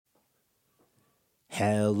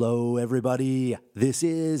Hello, everybody. This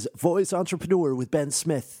is Voice Entrepreneur with Ben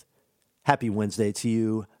Smith. Happy Wednesday to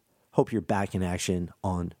you. Hope you're back in action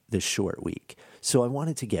on this short week. So I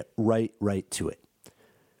wanted to get right to it.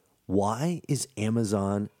 Why is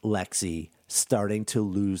Amazon Lexi starting to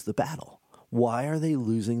lose the battle? Why are they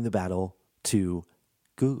losing the battle to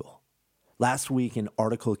Google? Last week, an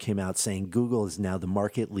article came out saying Google is now the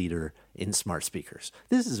market leader in smart speakers.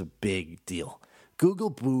 This is a big deal.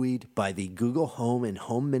 Google, buoyed by the Google Home and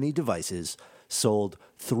Home Mini devices, sold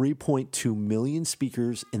 3.2 million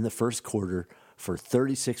speakers in the first quarter for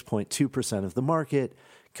 36.2% of the market,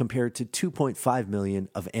 compared to 2.5 million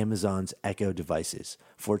of Amazon's Echo devices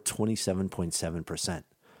for 27.7%.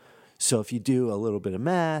 So if you do a little bit of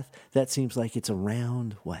math, that seems like it's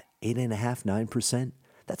around, 8.5%, 9%?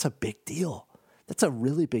 That's a big deal. That's a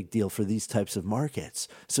really big deal for these types of markets.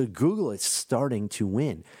 So Google is starting to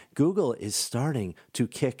win. Google is starting to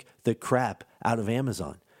kick the crap out of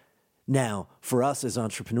Amazon. Now, for us as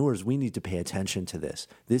entrepreneurs, we need to pay attention to this.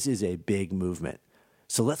 This is a big movement.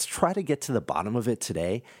 So let's try to get to the bottom of it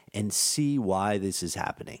today and see why this is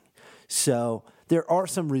happening. So there are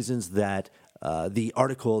some reasons that the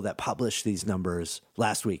article that published these numbers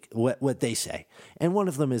last week, what they say. And one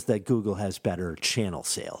of them is that Google has better channel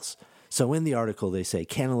sales. So in the article, they say,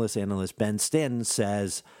 Canalys analyst Ben Stanton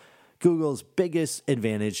says, Google's biggest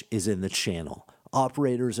advantage is in the channel.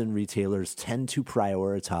 Operators and retailers tend to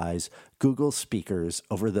prioritize Google speakers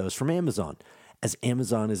over those from Amazon, as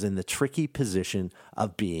Amazon is in the tricky position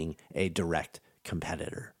of being a direct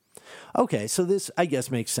competitor. Okay, so this, I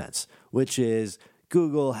guess, makes sense, which is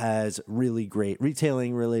Google has really great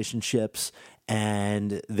retailing relationships,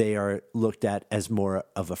 and they are looked at as more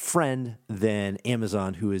of a friend than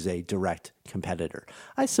Amazon, who is a direct competitor,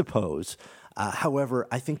 I suppose. However,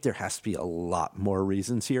 I think there has to be a lot more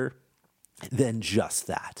reasons here than just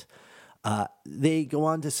that. They go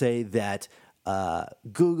on to say that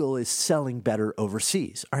Google is selling better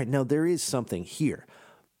overseas. All right, now there is something here.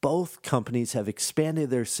 Both companies have expanded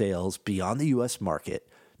their sales beyond the U.S. market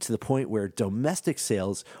to the point where domestic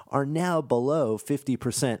sales are now below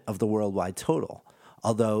 50% of the worldwide total,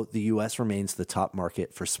 although the U.S. remains the top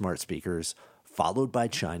market for smart speakers, followed by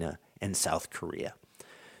China and South Korea.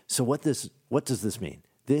 So what does this mean?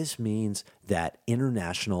 This means that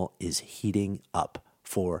international is heating up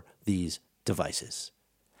for these devices,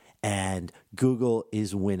 and Google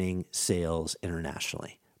is winning sales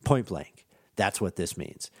internationally, point blank. That's what this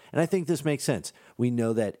means. And I think this makes sense. We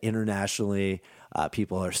know that internationally,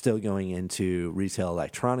 people are still going into retail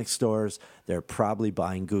electronics stores. They're probably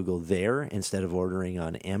buying Google there instead of ordering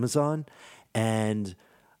on Amazon. And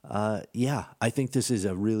I think this is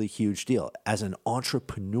a really huge deal. As an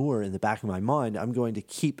entrepreneur, in the back of my mind, I'm going to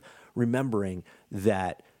keep remembering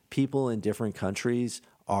that people in different countries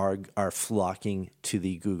are flocking to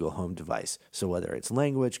the Google Home device. So whether it's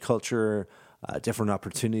language, culture, different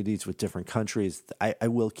opportunities with different countries, I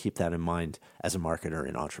will keep that in mind as a marketer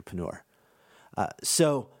and entrepreneur.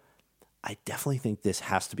 So I definitely think this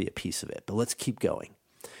has to be a piece of it, but let's keep going.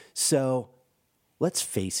 So let's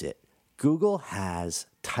face it, Google has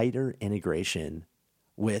tighter integration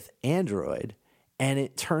with Android, and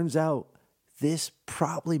it turns out this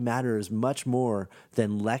probably matters much more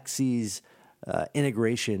than Lexi's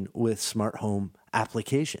integration with smart home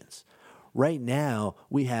applications. Right now,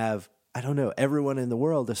 we have everyone in the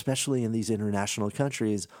world, especially in these international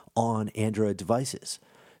countries, on Android devices.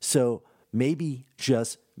 So maybe,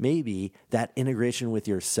 just maybe, that integration with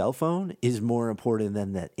your cell phone is more important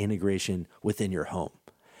than that integration within your home.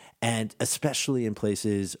 And especially in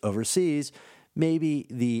places overseas, maybe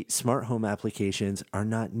the smart home applications are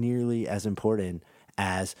not nearly as important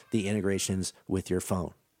as the integrations with your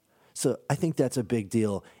phone. So I think that's a big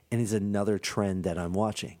deal and is another trend that I'm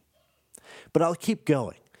watching. But I'll keep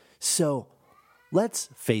going. So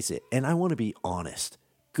let's face it, and I want to be honest.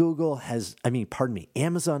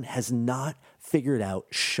 Amazon has not figured out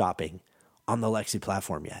shopping on the Lexi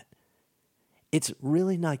platform yet. It's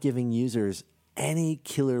really not giving users any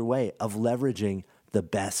killer way of leveraging the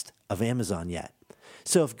best of Amazon yet.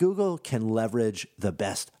 So if Google can leverage the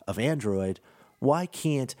best of Android, why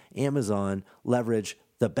can't Lexi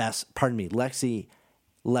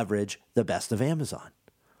leverage the best of Amazon?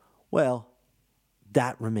 Well,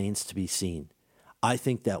 that remains to be seen. I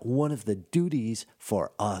think that one of the duties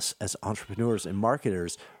for us as entrepreneurs and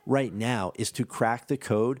marketers right now is to crack the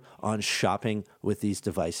code on shopping with these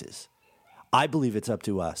devices. I believe it's up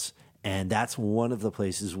to us, and that's one of the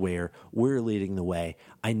places where we're leading the way.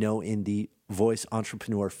 I know in the Voice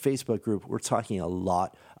Entrepreneur Facebook group, we're talking a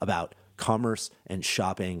lot about commerce and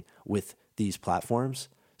shopping with these platforms.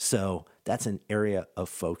 So that's an area of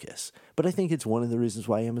focus. But I think it's one of the reasons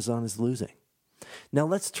why Amazon is losing. Now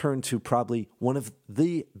let's turn to probably one of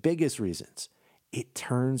the biggest reasons. It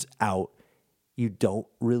turns out you don't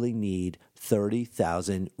really need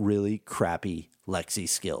 30,000 really crappy Lexi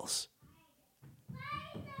skills.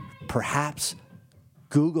 Perhaps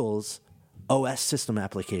Google's OS system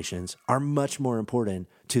applications are much more important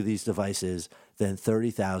to these devices than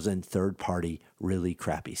 30,000 third-party really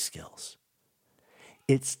crappy skills.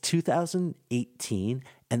 It's 2018,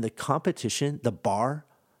 and the competition, the bar,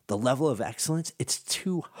 the level of excellence, it's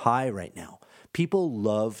too high right now. People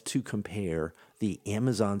love to compare the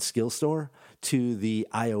Amazon skill store to the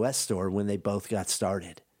iOS store when they both got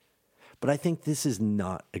started. But I think this is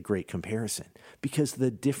not a great comparison because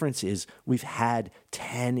the difference is we've had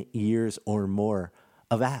 10 years or more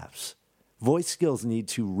of apps. Voice skills need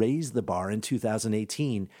to raise the bar in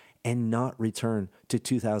 2018 and not return to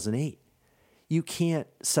 2008. You can't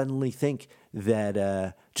suddenly think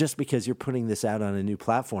that just because you're putting this out on a new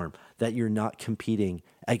platform that you're not competing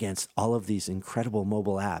against all of these incredible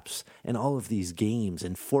mobile apps and all of these games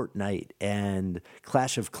and Fortnite and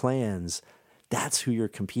Clash of Clans. That's who you're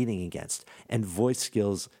competing against. And voice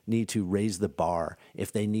skills need to raise the bar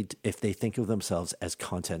if they think of themselves as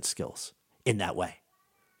content skills in that way.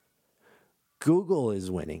 Google is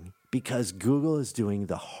winning because Google is doing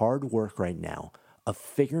the hard work right now of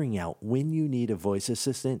figuring out when you need a voice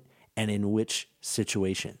assistant and in which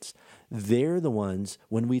situations. They're the ones,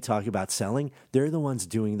 when we talk about selling, they're the ones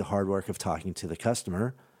doing the hard work of talking to the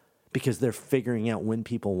customer because they're figuring out when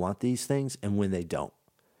people want these things and when they don't.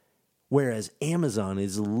 Whereas Amazon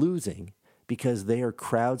is losing because they are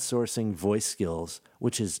crowdsourcing voice skills,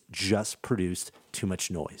 which has just produced too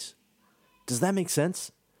much noise. Does that make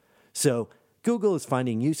sense? So Google is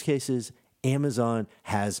finding use cases. Amazon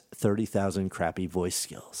has 30,000 crappy voice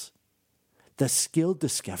skills. The skill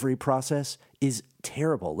discovery process is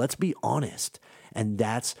terrible. Let's be honest. And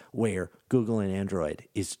that's where Google and Android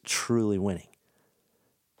is truly winning.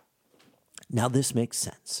 Now this makes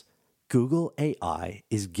sense. Google AI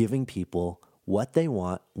is giving people what they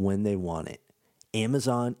want when they want it.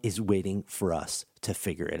 Amazon is waiting for us to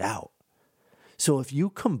figure it out. So if you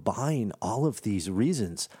combine all of these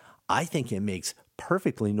reasons, I think it makes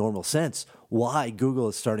perfectly normal sense why Google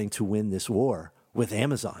is starting to win this war with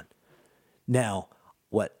Amazon. Now,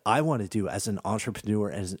 what I want to do as an entrepreneur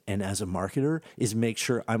and as a marketer is make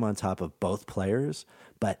sure I'm on top of both players,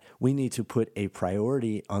 but we need to put a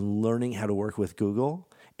priority on learning how to work with Google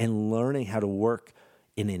and learning how to work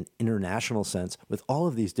in an international sense with all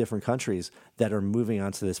of these different countries that are moving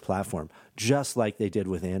onto this platform, just like they did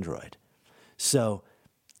with Android. So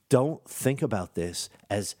don't think about this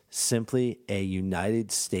as simply a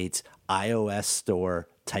United States iOS store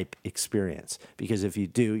type experience, because if you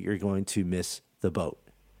do, you're going to miss the boat.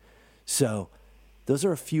 So those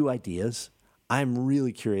are a few ideas. I'm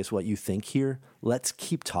really curious what you think here. Let's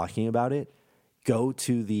keep talking about it. Go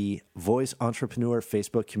to the Voice Entrepreneur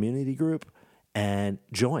Facebook community group and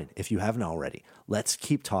join if you haven't already. Let's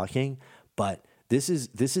keep talking, but this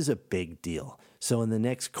is a big deal. So in the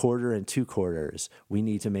next quarter and 2 quarters, we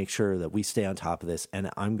need to make sure that we stay on top of this, and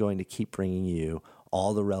I'm going to keep bringing you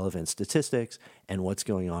all the relevant statistics and what's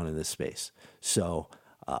going on in this space. So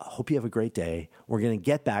hope you have a great day. We're going to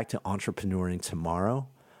get back to entrepreneuring tomorrow,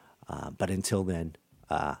 but until then,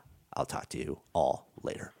 I'll talk to you all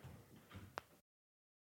later.